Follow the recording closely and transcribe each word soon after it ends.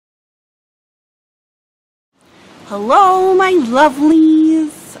Hello, my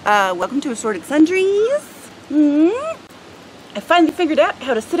lovelies. Welcome to Assorted Sundries. I finally figured out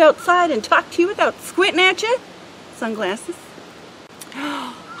how to sit outside and talk to you without squinting at you. Sunglasses.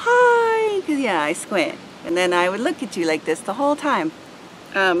 Hi, because yeah, I squint. And then I would look at you like this the whole time.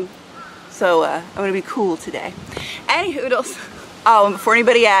 I'm going to be cool today. Any hoodles. Oh, and before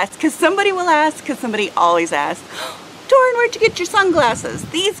anybody asks, because somebody will ask, because somebody always asks, Torin, where'd you get your sunglasses?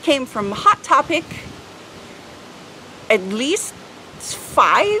 These came from Hot Topic at least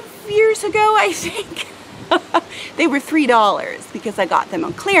 5 years ago, I think. They were $3 because I got them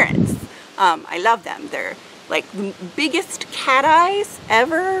on clearance. I love them. They're like the biggest cat eyes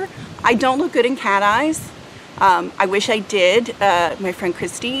ever. I don't look good in cat eyes. I wish I did. My friend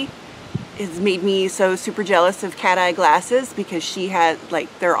Christy has made me so super jealous of cat eye glasses because she had, like,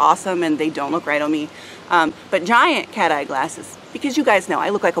 they're awesome and they don't look right on me. But giant cat eye glasses, because you guys know I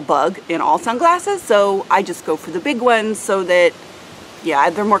look like a bug in all sunglasses, so I just go for the big ones so that, yeah,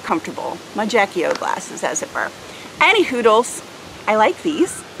 they're more comfortable. My Jackie O glasses, as it were. Any hoodles, I like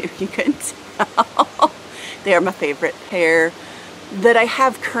these, if you couldn't tell. They are my favorite pair that I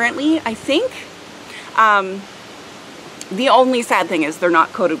have currently, I think. The only sad thing is they're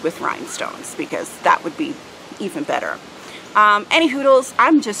not coated with rhinestones, because that would be even better. Any hoodles,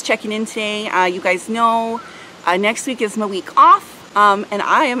 I'm just checking in today. You guys know next week is my week off, and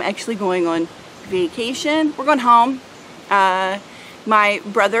I am actually going on vacation. We're going home. My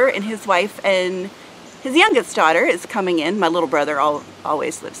brother and his wife and his youngest daughter is coming in. My little brother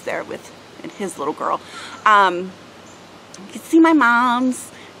always lives there with his little girl. You can see my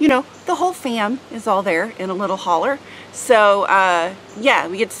mom's, you know, the whole fam is all there in a little holler. So, yeah,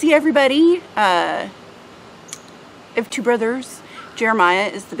 we get to see everybody. I have two brothers. Jeremiah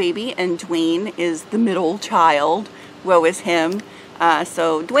is the baby and Dwayne is the middle child. Woe is him.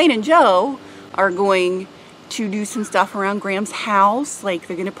 So Dwayne and Joe are going to do some stuff around Graham's house. Like,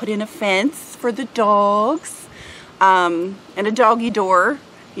 they're going to put in a fence for the dogs, and a doggy door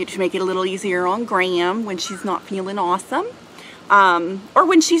to make it a little easier on Graham when she's not feeling awesome. Or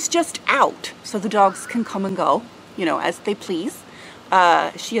when she's just out, so the dogs can come and go, you know, as they please.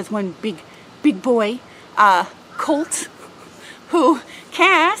 She has one big boy, Colt,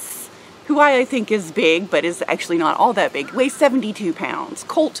 Cass, who I think is big, but is actually not all that big, weighs 72 pounds.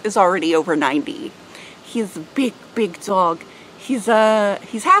 Colt is already over 90. He's a big dog. He's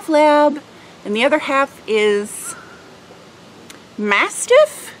half lab, and the other half is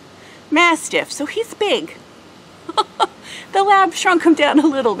Mastiff, so he's big. The lab shrunk him down a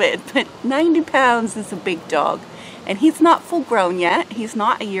little bit, but 90 pounds is a big dog. And he's not full grown yet. He's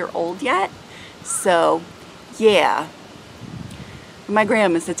not a year old yet. So, yeah. My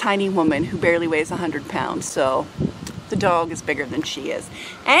Graham is a tiny woman who barely weighs 100 pounds, so the dog is bigger than she is.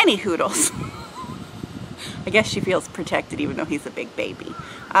 Any hoodles. I guess she feels protected even though he's a big baby.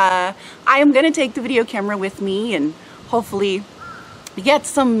 I am going to take the video camera with me and hopefully get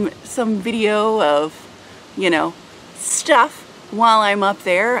some video of, you know, stuff while I'm up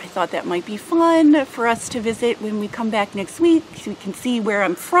there. I thought that might be fun for us to visit when we come back next week, so we can see where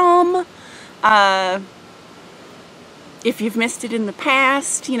I'm from. If you've missed it in the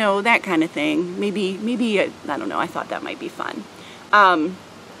past, you know, that kind of thing. Maybe I don't know, I thought that might be fun.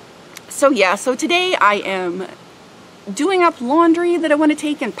 So yeah, so today I am doing up laundry that I want to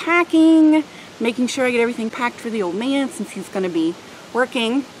take and packing, making sure I get everything packed for the old man since he's going to be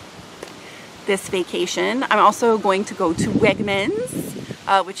working this vacation. I'm also going to go to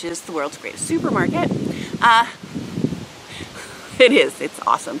Wegmans, which is the world's greatest supermarket. It is, it's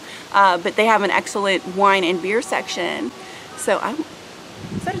awesome. But they have an excellent wine and beer section. So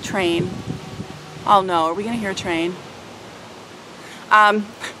is that a train? Oh no, are we gonna hear a train?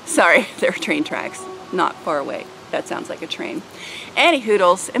 Sorry, there are train tracks not far away. That sounds like a train. Any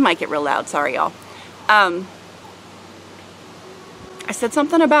hoodles, it might get real loud, sorry y'all. I said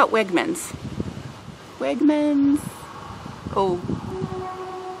something about Wegmans. Wegmans. Oh.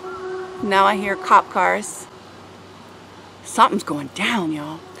 Now I hear cop cars. Something's going down,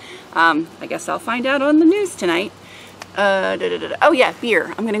 y'all. I guess I'll find out on the news tonight. Oh yeah,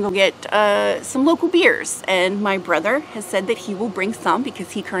 beer. I'm gonna go get some local beers. And my brother has said that he will bring some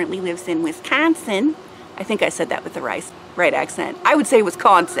because he currently lives in Wisconsin. I think I said that with the right accent. I would say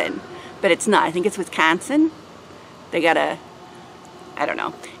Wisconsin, but it's not. I think it's Wisconsin. They got a, I don't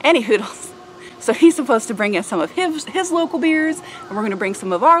know. Any hoodles. So he's supposed to bring us some of his local beers, and we're going to bring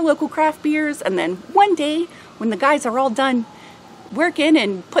some of our local craft beers, and then one day, when the guys are all done working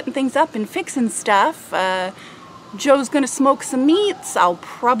and putting things up and fixing stuff, Joe's going to smoke some meats. I'll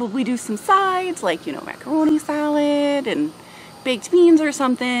probably do some sides, like, you know, macaroni salad and baked beans or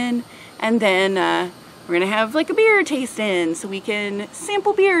something, and then we're We're gonna have like a beer tasting so we can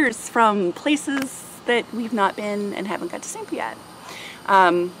sample beers from places that we've not been and haven't got to sample yet.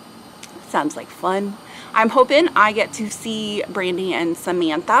 Sounds like fun. I'm hoping I get to see Brandy and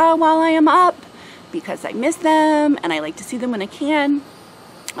Samantha while I am up because I miss them and I like to see them when I can.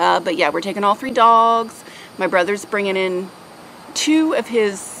 But yeah, we're taking all 3 dogs. My brother's bringing in 2 of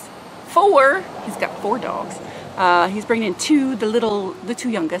his 4. He's got 4 dogs. He's bringing in 2, the 2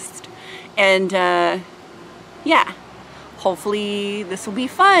 youngest. And yeah, hopefully this will be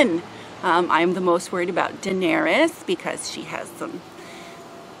fun. I'm the most worried about Daenerys because she has some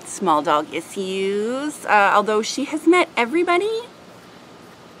small dog issues, although she has met everybody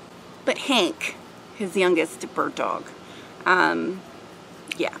but Hank, his youngest bird dog.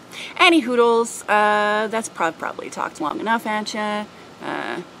 Yeah. Any hoodles, that's probably talked long enough at ya.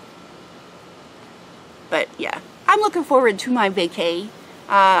 But yeah, I'm looking forward to my vacay.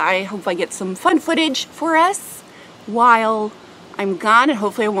 I hope I get some fun footage for us while I'm gone, and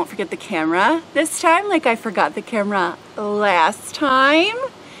hopefully I won't forget the camera this time like I forgot the camera last time,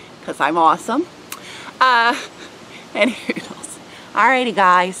 because I'm awesome. Any hoodles. Alrighty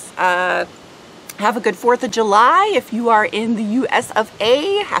guys, have a good 4th of July if you are in the US of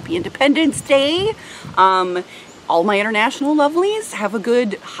A. Happy Independence Day. All my international lovelies, have a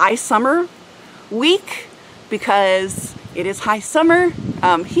good high summer week because it is high summer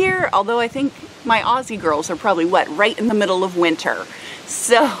here, although I think my Aussie girls are probably right in the middle of winter.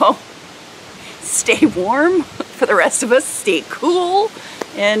 So stay warm for the rest of us, stay cool,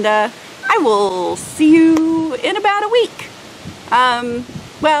 and I will see you in about a week.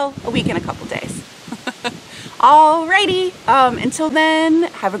 Well, a week and a couple days. Alrighty, until then,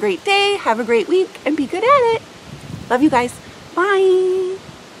 have a great day, have a great week, and be good at it. Love you guys. Bye.